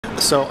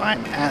So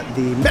I'm at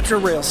the Metro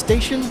Rail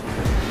station.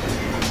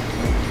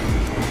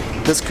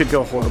 This could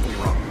go horribly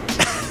wrong.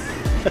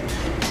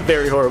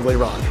 Very horribly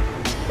wrong.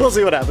 We'll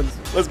see what happens.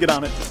 Let's get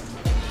on it.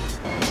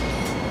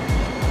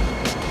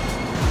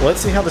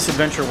 Let's see how this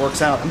adventure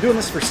works out. I'm doing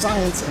this for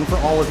science and for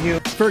all of you.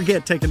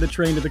 Forget taking the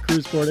train to the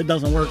cruise port. It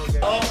doesn't work.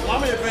 Oh,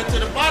 I'm gonna adventure to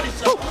the body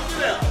shop. Look at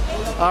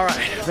that. All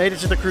right, made it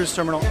to the cruise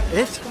terminal.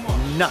 It's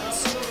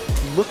nuts.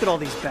 Look at all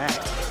these bags.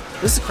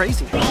 This is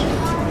crazy.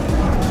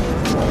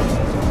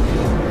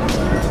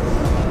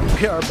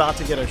 We are about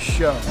to get a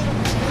show.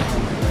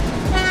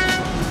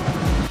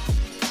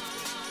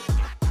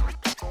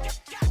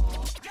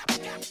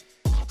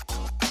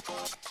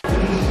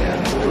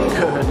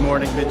 Good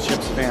morning,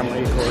 Midships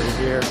family. Corey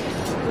here.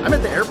 I'm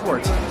at the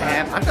airport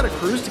and I've got a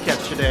cruise to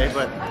catch today,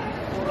 but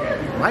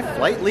my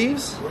flight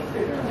leaves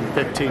in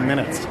 15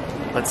 minutes.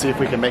 Let's see if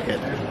we can make it.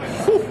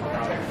 Whew.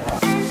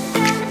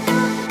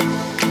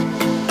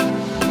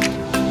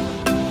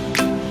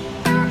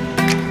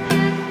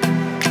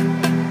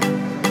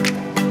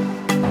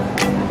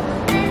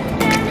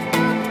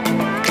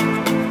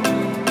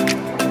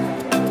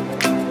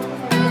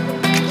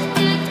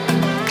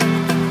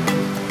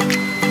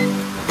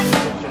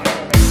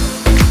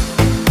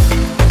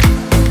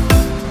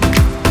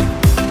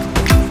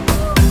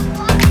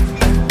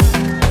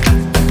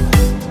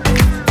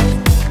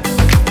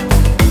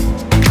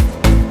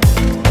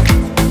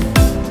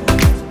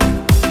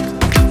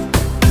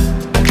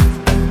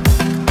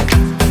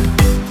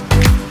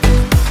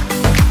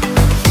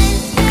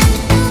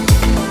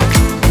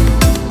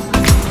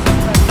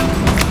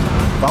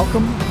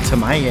 Welcome to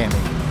Miami.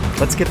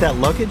 Let's get that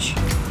luggage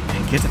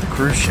and get to the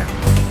cruise ship.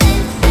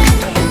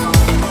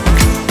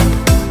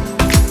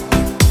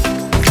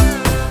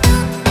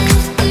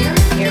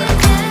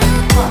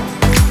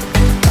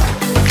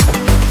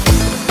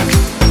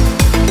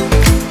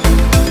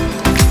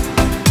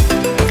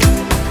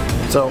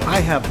 So I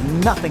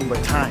have nothing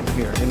but time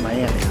here in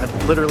Miami.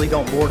 I literally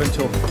don't board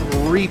until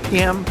 3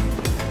 p.m.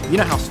 You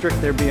know how strict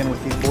they're being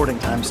with these boarding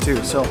times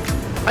too. So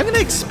I'm gonna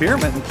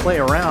experiment and play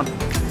around.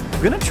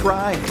 I'm gonna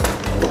try,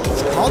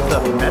 it's called the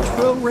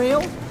Metro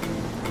Rail.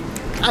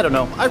 I don't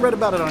know, I read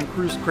about it on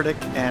Cruise Critic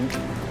and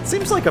it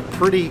seems like a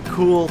pretty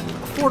cool,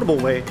 affordable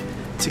way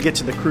to get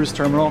to the cruise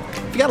terminal.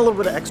 If you got a little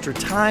bit of extra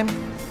time,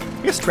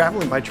 I guess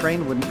traveling by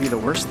train wouldn't be the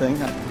worst thing.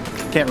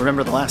 I can't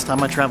remember the last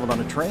time I traveled on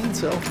a train,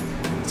 so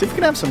see if we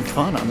can have some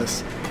fun on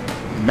this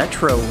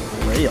Metro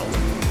Rail.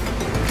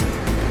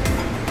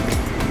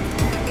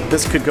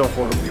 This could go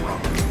horribly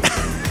wrong.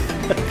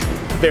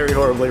 Very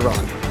horribly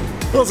wrong.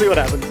 We'll see what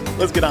happens.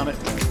 Let's get on it.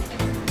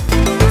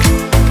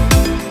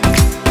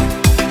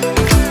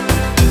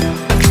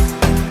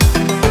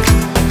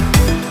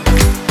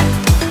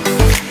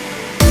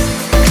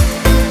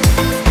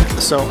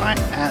 So I'm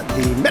at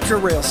the Metro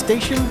Rail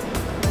station.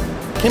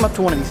 Came up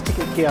to one of these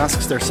ticket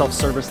kiosks. They're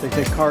self-service. They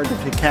take card,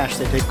 they take cash,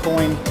 they take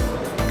coin.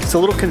 It's a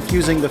little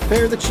confusing. The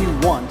fare that you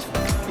want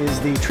is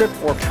the trip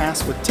or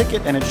pass with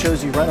ticket, and it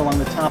shows you right along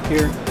the top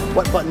here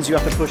what buttons you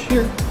have to push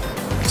here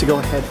to go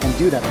ahead and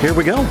do that. Here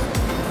we go.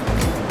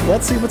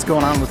 Let's see what's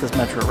going on with this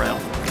Metro Rail.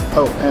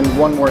 Oh, and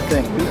one more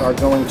thing. We are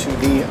going to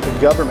the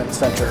government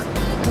center,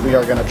 and we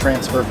are going to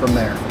transfer from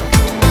there.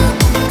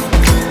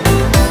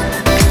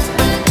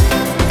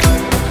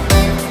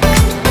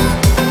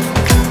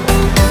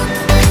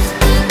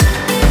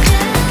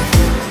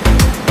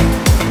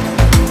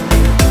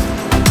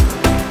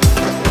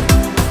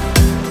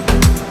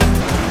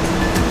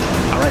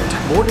 All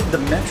right, boarded the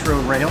Metro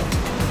Rail.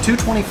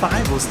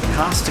 $225 was the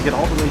cost to get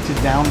all the way to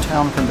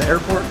downtown from the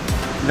airport.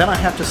 Then I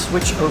have to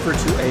switch over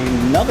to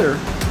another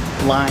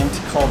line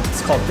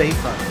it's called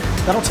Bayfront.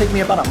 That'll take me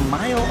about a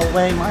mile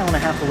and a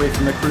half away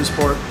from the cruise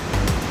port.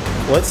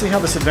 Let's see how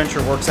this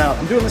adventure works out.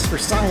 I'm doing this for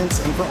science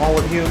and for all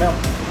of you. Now,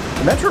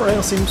 the Metro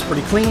Rail seems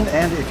pretty clean,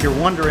 and if you're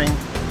wondering,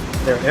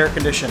 they're air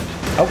conditioned.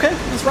 Okay,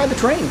 let's ride the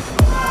train.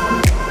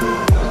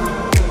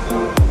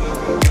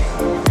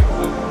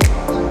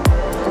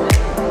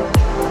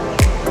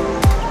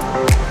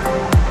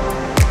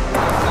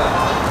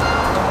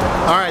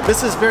 Alright,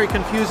 this is very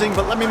confusing,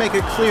 but let me make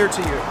it clear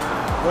to you.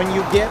 When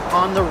you get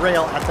on the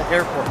rail at the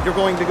airport, you're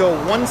going to go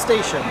one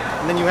station,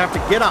 and then you have to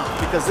get off,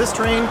 because this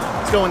train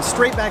is going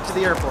straight back to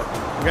the airport.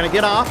 You're going to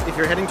get off, if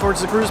you're heading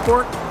towards the cruise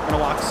port, you're going to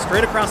walk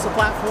straight across the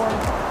platform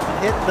and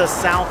hit the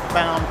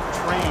southbound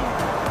train.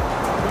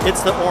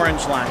 It's the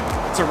orange line.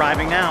 It's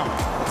arriving now.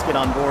 Let's get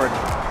on board.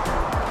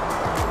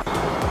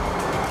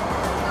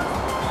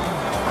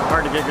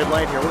 Hard to get good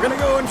light here. We're going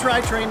to go and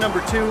try train number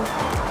 2.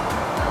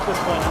 At this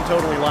point, I'm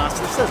totally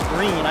lost. This says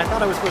green. I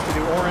thought I was supposed to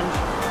do orange.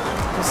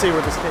 We'll see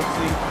where this takes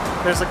me.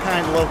 There's a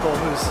kind local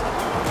who's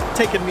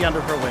taken me under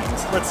her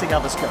wings. Let's see how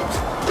this goes.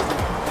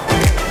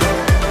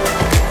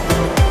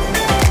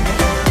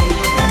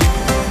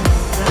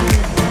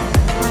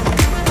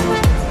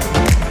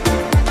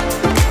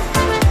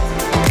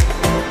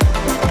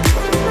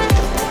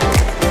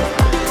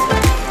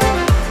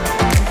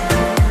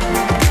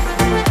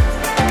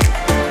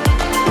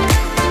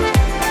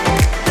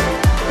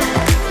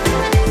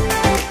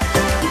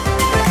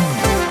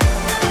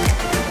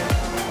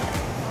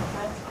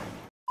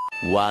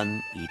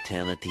 One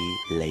eternity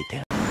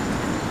later.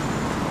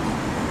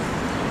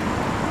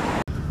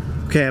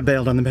 Okay, I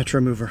bailed on the Metro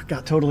Mover.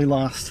 Got totally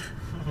lost.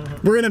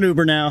 We're in an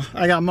Uber now.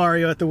 I got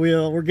Mario at the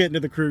wheel. We're getting to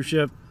the cruise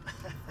ship.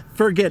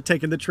 Forget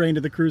taking the train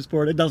to the cruise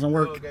port. It doesn't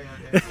work. Okay.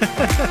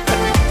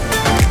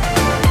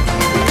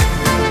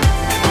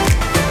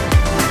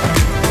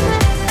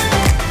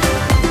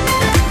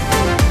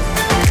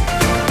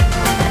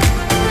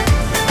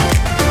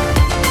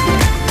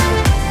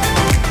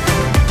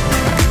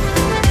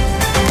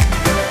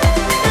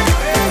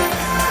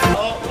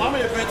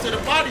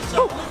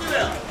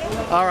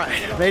 All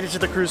right, made it to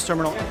the cruise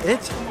terminal.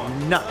 It's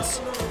nuts.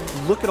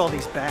 Look at all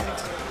these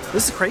bags.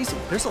 This is crazy.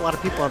 There's a lot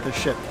of people on this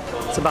ship.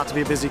 It's about to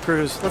be a busy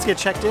cruise. Let's get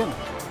checked in.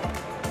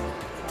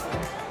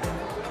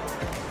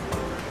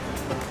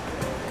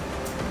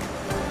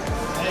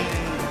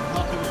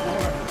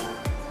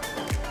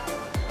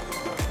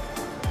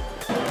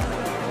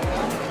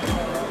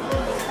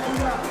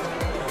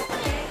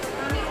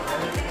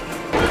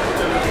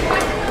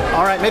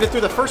 All right, made it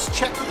through the first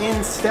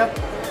check-in step.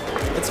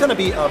 It's gonna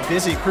be a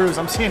busy cruise.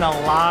 I'm seeing a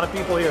lot of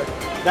people here.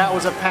 That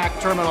was a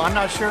packed terminal. I'm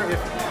not sure if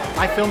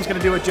my film's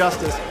gonna do it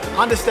justice.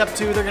 On to step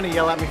 2, they're gonna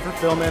yell at me for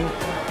filming.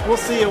 We'll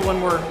see it when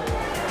we're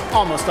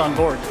almost on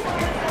board.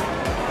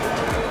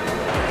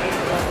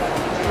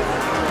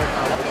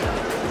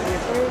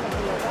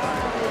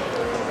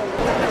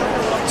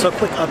 So a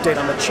quick update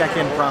on the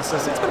check-in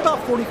process. It's been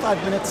about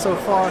 45 minutes so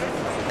far.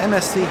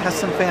 MSC has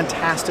some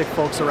fantastic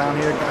folks around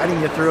here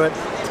guiding you through it.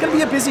 It's gonna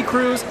be a busy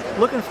cruise.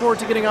 Looking forward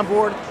to getting on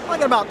board. I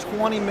got about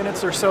 20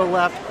 minutes or so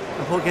left,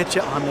 and we'll get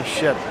you on the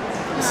ship.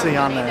 See you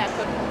on there.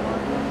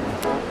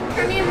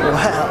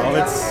 Well,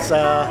 it's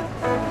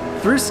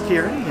through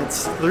security,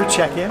 it's through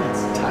check-in,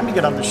 it's time to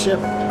get on the ship.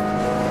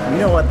 And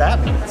you know what that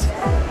means.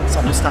 It's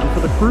almost time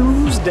for the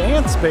cruise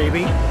dance,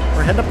 baby.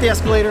 We're heading up the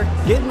escalator,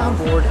 getting on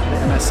board the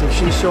MSC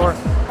Seashore.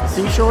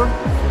 Seashore?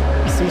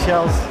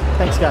 Seashells.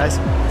 Thanks, guys.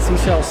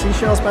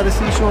 Seashells by the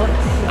seashore.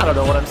 I don't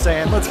know what I'm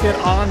saying. Let's get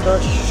on the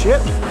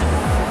ship.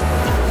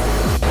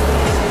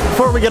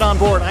 Before we get on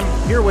board,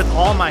 I'm here with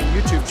all my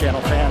YouTube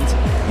channel fans.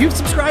 You've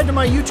subscribed to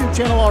my YouTube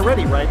channel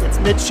already, right? It's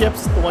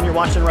Midships, the one you're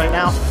watching right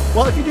now.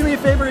 Well, if you do me a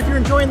favor, if you're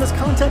enjoying this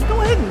content,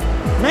 go ahead and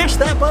mash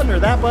that button or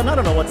that button. I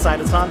don't know what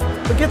side it's on,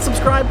 but get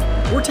subscribed.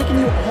 We're taking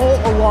you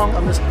all along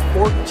on this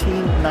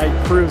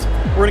 14-night cruise.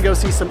 We're gonna go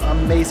see some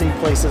amazing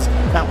places.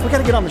 Now, we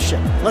gotta get on the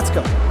ship. Let's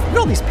go. Look at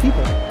all these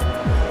people.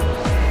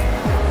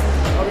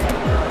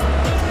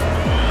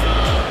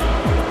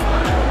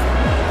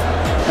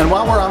 And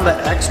while we're on the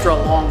extra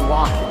long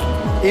walk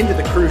into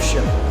the cruise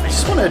ship, I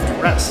just want to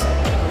address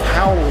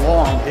how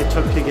long it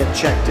took to get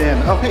checked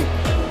in. Oh hey,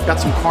 got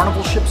some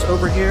Carnival ships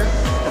over here,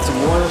 got some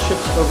Royal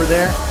ships over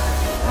there.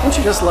 Don't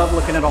you just love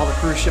looking at all the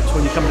cruise ships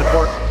when you come to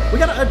port? We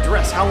got to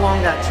address how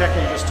long that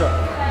check-in just took.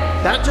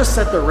 That just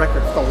set the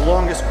record for the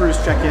longest cruise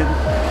check-in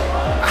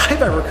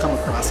I've ever come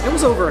across. It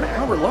was over an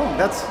hour long.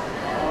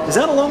 Is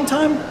that a long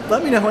time?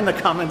 Let me know in the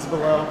comments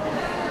below.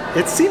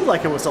 It seemed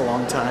like it was a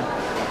long time.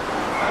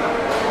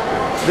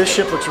 This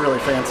ship looks really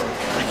fancy.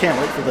 I can't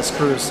wait for this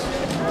cruise.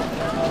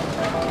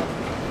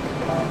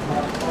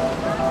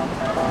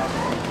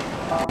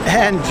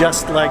 And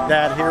just like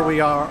that, here we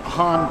are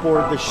on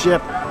board the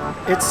ship.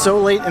 It's so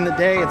late in the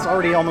day, it's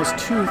already almost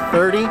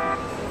 2:30.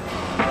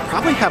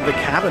 Probably have the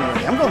cabin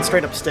ready. I'm going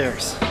straight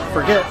upstairs.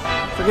 Forget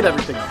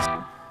everything else.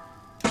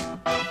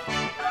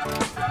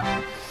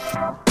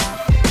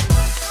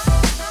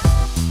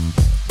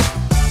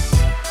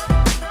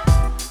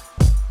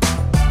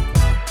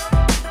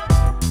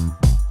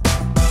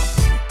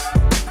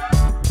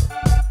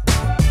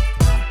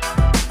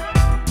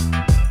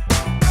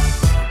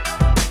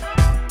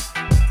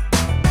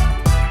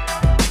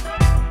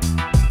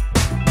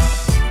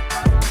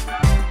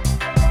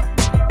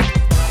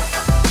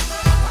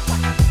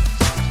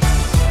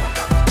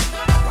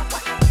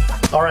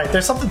 All right,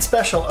 there's something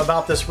special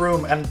about this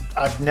room, and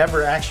I've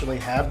never actually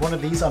had one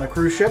of these on a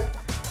cruise ship.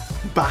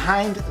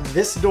 Behind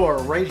this door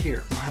right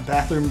here, my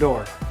bathroom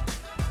door.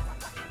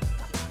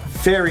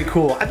 Very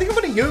cool. I think I'm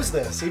gonna use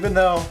this, even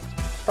though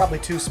it's probably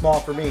too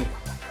small for me.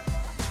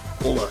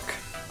 Look.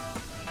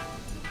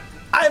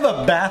 I have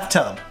a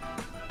bathtub.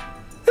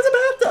 It's a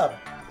bathtub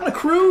on a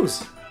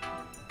cruise.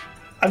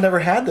 I've never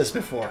had this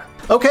before.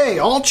 Okay,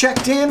 all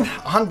checked in,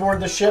 on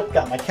board the ship,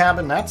 got my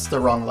cabin. That's the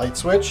wrong light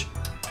switch.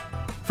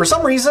 For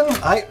some reason,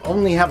 I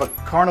only have a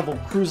Carnival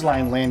Cruise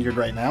Line lanyard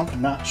right now.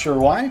 I'm not sure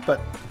why,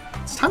 but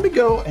it's time to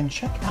go and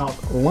check out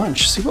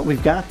lunch. See what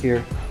we've got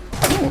here.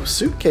 Oh,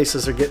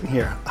 suitcases are getting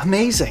here.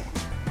 Amazing.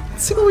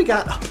 Let's see what we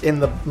got in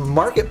the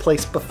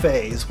marketplace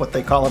buffet is what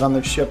they call it on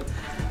this ship.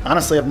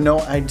 Honestly, I have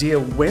no idea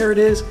where it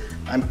is.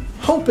 I'm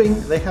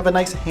hoping they have a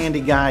nice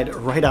handy guide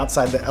right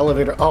outside the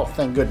elevator. Oh,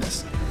 thank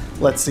goodness.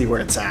 Let's see where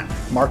it's at.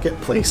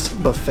 Marketplace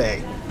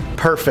buffet.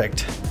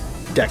 Perfect.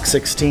 Deck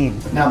 16.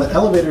 Now the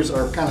elevators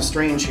are kind of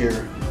strange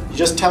here. You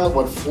just tell it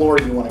what floor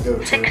you want to go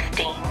to.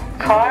 16,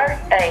 car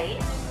A.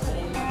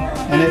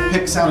 And it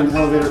picks out an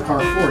elevator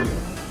car for you.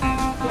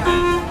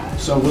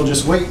 So we'll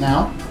just wait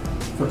now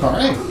for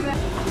car A.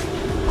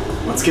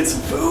 Let's get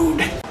some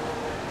food.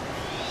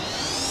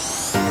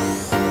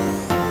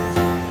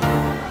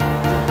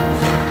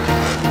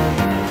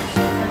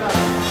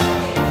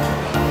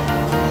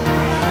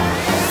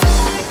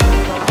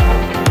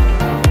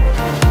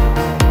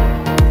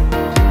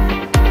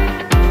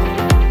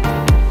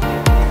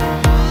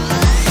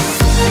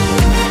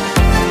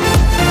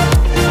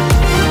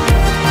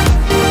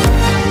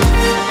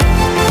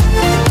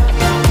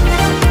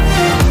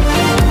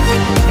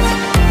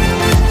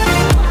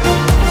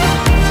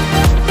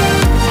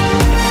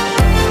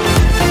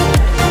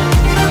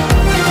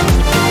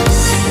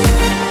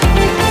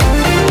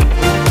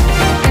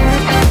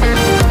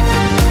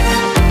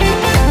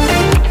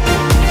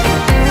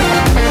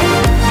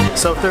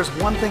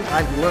 something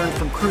I've learned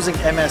from cruising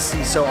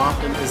MSC so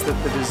often is that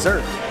the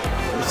dessert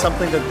is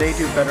something that they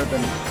do better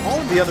than all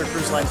of the other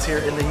cruise lines here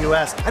in the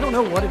US. I don't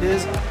know what it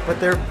is, but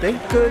their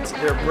baked goods,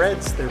 their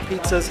breads, their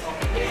pizzas,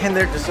 and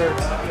their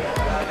desserts,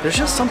 there's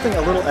just something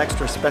a little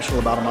extra special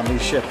about them on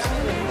these ships.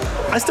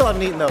 I still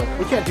haven't eaten though.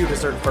 We can't do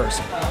dessert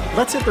first.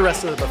 Let's hit the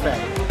rest of the buffet.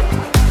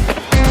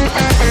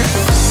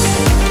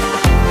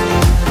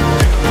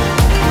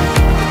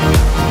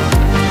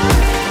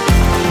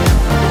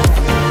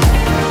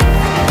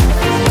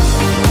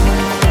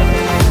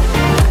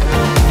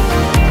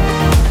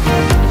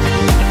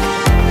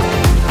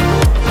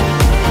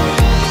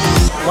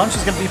 Lunch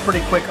is going to be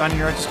pretty quick on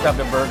here. I just grabbed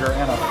a burger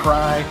and a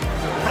fry.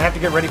 I have to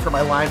get ready for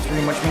my live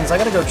stream, which means I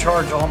got to go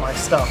charge all my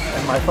stuff,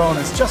 and my phone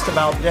is just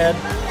about dead.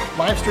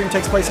 Live stream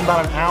takes place in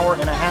about an hour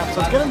and a half,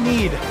 so it's going to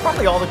need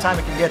probably all the time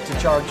it can get to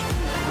charge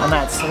on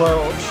that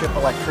slow ship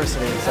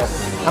electricity. So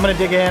I'm going to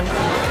dig in.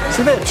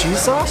 See that cheese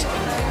sauce?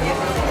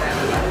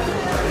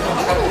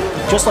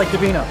 Just like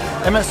Divino.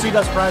 MSC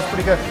does fries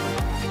pretty good.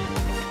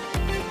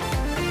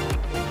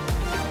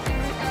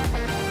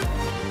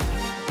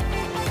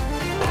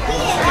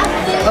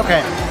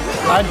 Okay,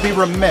 I'd be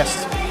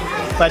remiss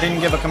if I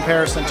didn't give a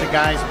comparison to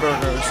Guy's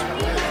Burgers.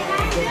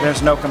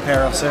 There's no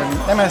comparison.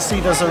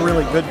 MSC does a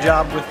really good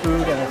job with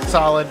food and it's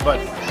solid, but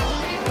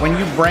when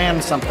you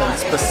brand something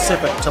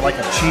specific to like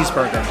a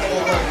cheeseburger,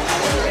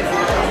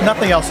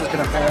 nothing else is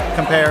going to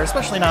compare,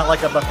 especially not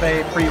like a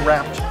buffet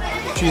pre-wrapped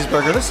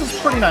cheeseburger. This is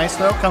pretty nice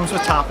though, comes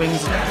with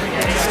toppings.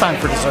 It's time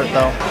for dessert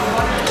though.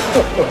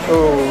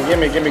 Oh,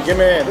 gimme, gimme,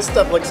 gimme. This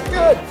stuff looks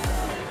good.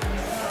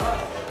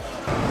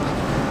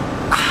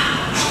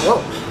 Whoa,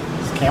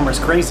 this camera's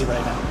crazy right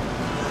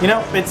now. You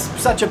know, it's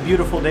such a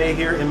beautiful day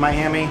here in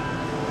Miami.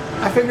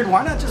 I figured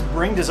why not just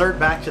bring dessert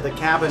back to the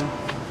cabin.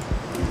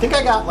 I think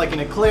I got like an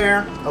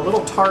eclair, a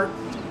little tart,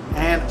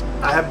 and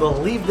I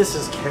believe this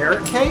is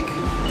carrot cake.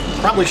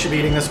 Probably should be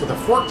eating this with a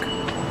fork.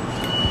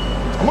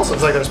 Almost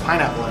looks like there's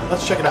pineapple in it.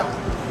 Let's check it out.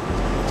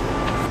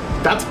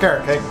 That's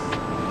carrot cake.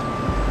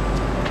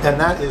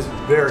 And that is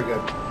very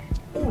good.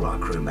 All our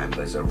crew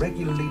members are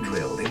regularly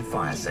drilled in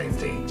fire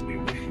safety. We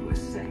wish you a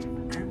safe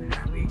and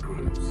happy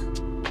cruise.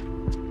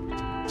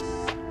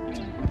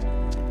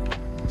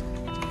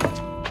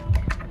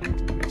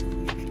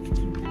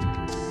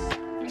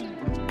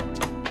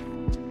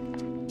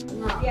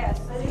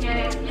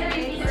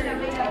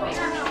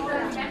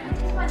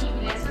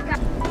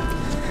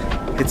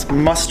 It's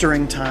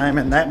mustering time,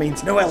 and that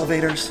means no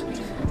elevators.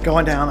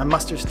 Going down on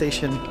muster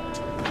station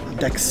on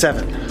deck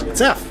 7.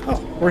 It's F.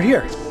 Oh, we're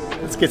here.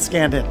 Let's get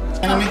scanned in.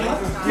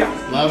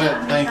 Yeah. Love it.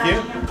 Thank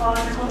you.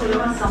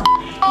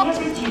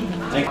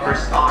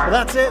 Well,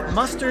 that's it.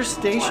 Muster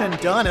station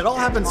done. It all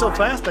happened so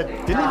fast I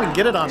didn't even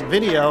get it on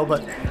video,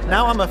 but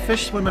now I'm a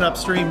fish swimming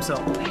upstream, so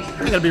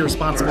I gotta be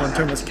responsible and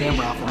turn this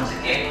camera off.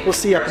 And we'll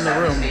see you up in the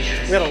room.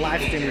 We got a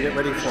live stream to get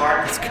ready for.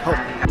 Let's go.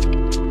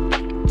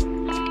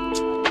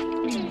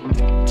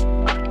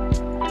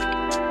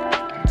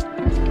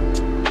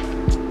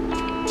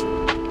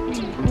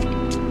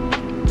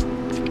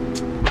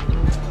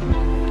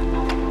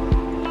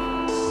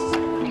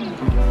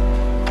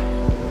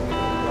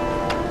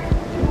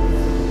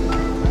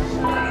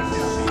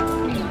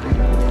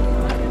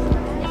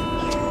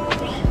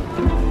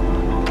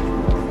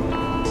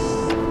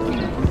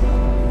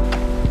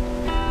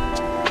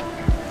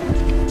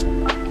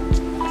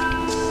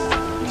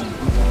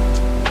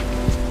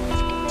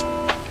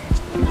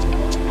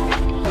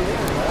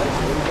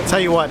 Tell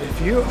you what,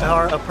 if you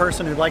are a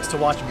person who likes to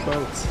watch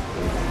boats,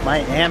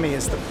 Miami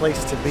is the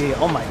place to be.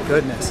 Oh my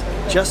goodness,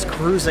 just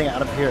cruising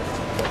out of here.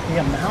 The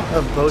amount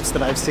of boats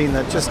that I've seen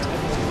that just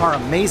are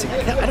amazing.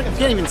 I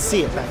can't even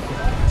see it back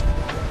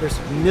here. There's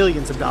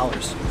millions of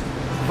dollars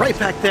right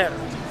back there.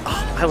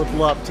 Oh, I would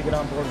love to get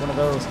on board one of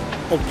those.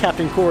 Old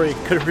Captain Corey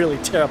could really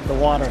tear up the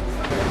water.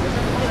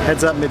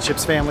 Heads up,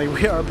 Midships family,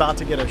 we are about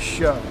to get a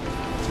show.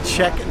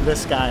 Check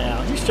this guy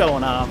out, he's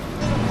showing off.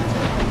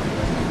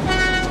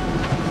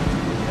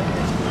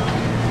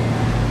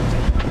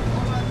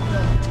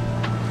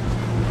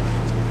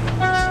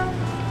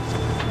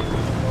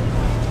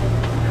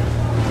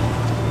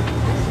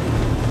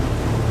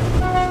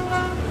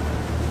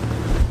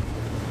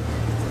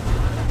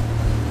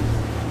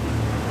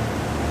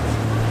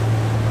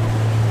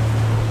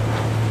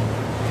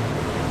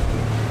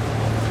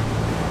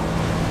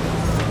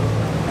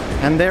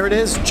 And there it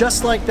is,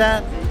 just like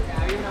that.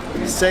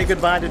 Say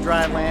goodbye to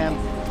dry land.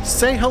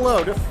 Say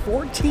hello to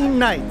 14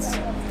 nights.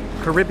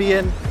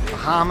 Caribbean,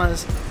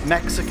 Bahamas,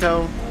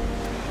 Mexico.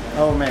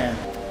 Oh man.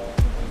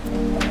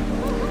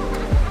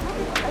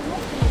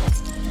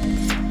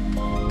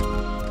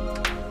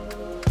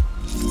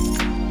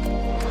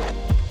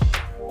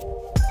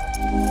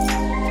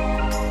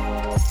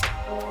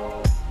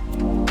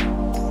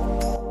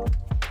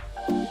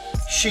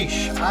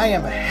 Sheesh, I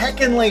am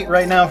heckin' late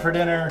right now for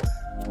dinner.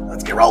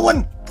 Let's get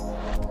rolling.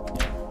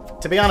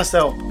 To be honest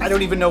though, I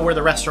don't even know where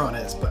the restaurant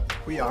is, but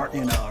we are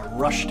in a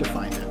rush to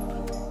find it.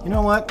 You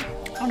know what?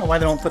 I don't know why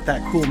they don't put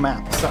that cool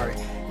map, sorry,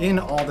 in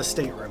all the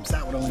staterooms.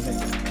 That would only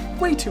make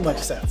way too much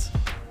sense.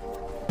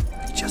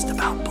 just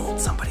about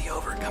pulled somebody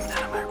over coming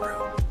out of my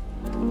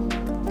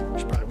room.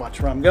 Should probably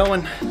watch where I'm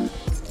going.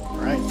 All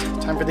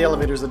right, time for the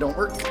elevators that don't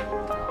work.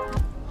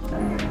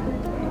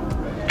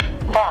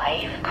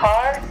 5,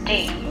 car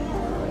D.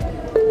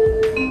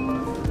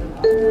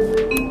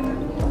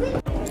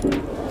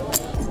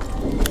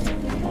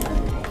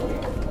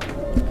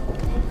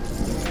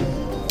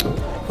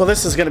 Well,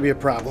 this is going to be a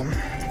problem.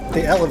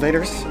 The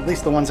elevators, at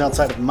least the ones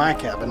outside of my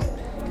cabin,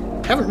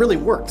 haven't really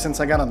worked since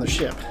I got on the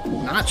ship.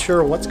 Not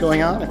sure what's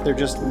going on, if they're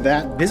just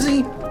that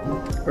busy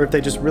or if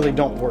they just really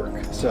don't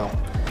work. So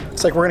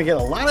looks like we're going to get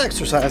a lot of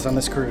exercise on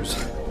this cruise.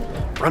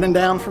 Running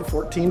down from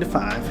 14 to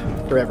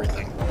 5 for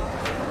everything.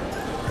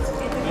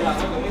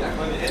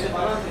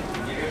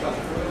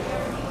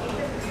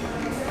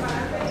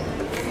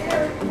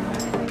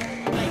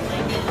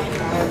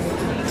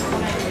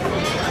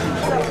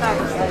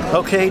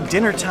 Okay,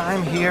 dinner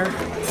time here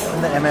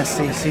on the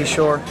MSC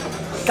Seashore.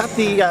 Got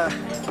the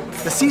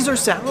Caesar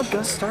salad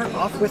gonna start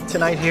off with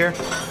tonight here.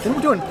 Then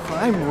we're doing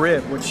prime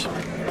rib, which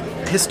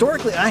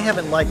historically I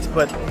haven't liked,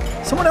 but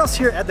someone else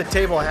here at the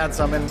table had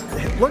some and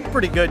it looked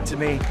pretty good to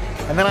me.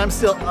 And then I'm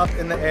still up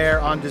in the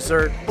air on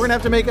dessert. We're gonna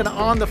have to make an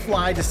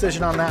on-the-fly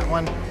decision on that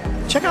one.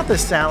 Check out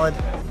this salad.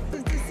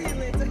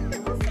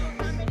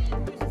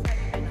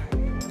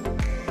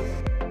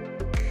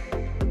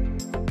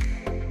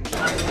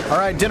 All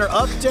right, dinner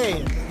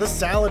update. The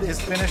salad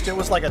is finished. It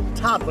was like a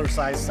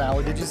toddler-sized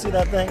salad. Did you see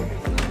that thing?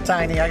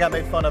 Tiny. I got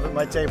made fun of at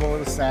my table. It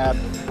was sad.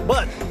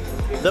 But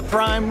the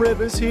prime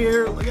rib is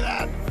here. Look at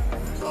that.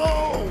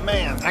 Oh,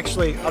 man.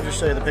 Actually, I'll just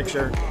show you the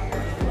picture.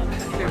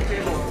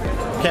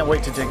 Can't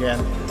wait to dig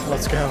in.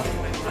 Let's go.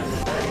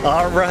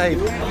 All right.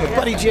 Well,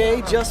 Buddy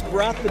Jay just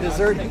brought the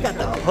dessert. He got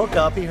the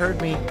hookup. He heard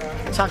me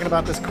talking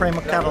about this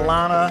crema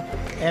catalana.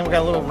 And we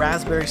got a little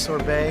raspberry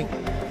sorbet.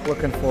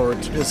 Looking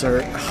forward to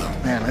dessert.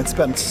 Oh, man, it's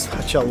been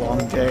such a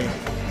long day.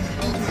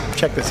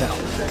 Check this out.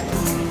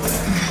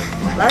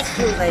 Last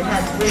year they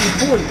had 3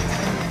 points.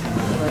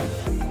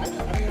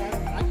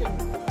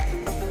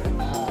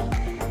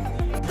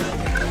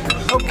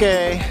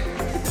 Okay.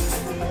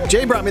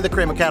 Jay brought me the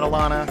crema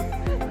catalana.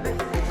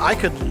 I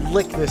could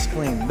lick this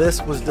clean. This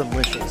was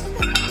delicious.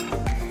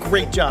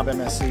 Great job,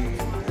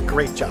 MSC.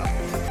 Great job.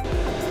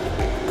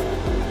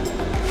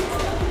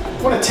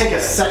 I want to take a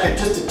second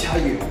just to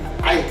tell you,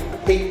 I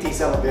hate these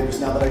elevators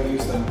now that I've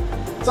used them.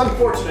 It's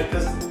unfortunate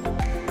because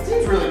it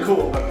seems really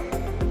cool, but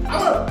I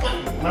want a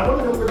button and I want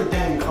to know where the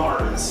dang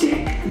car is.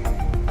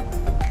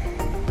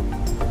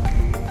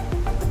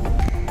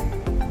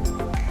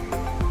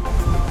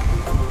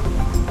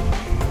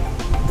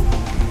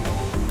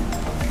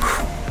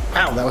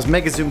 Wow, that was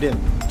mega zoomed in.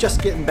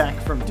 Just getting back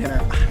from dinner.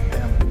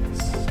 Damn,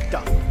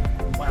 stuff.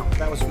 Wow,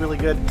 that was really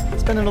good.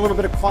 Spending a little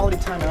bit of quality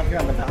time out here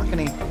on the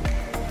balcony.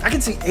 I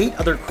can see 8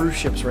 other cruise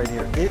ships right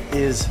here. It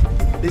is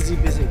busy,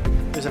 busy.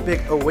 There's a big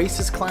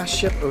Oasis class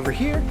ship over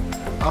here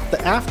off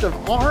the aft of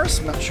ours.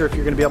 I'm not sure if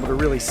you're going to be able to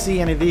really see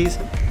any of these.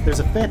 There's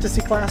a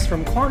fantasy class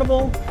from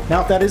Carnival.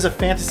 Now, if that is a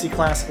fantasy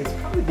class, it's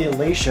probably the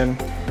Elation,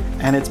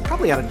 and it's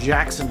probably out of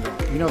Jacksonville.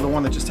 You know, the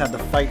one that just had the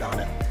fight on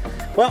it.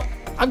 Well,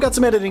 I've got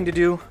some editing to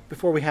do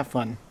before we have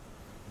fun.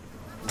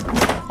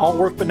 All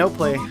work but no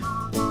play.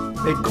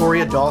 Made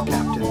Corey a doll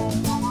captain.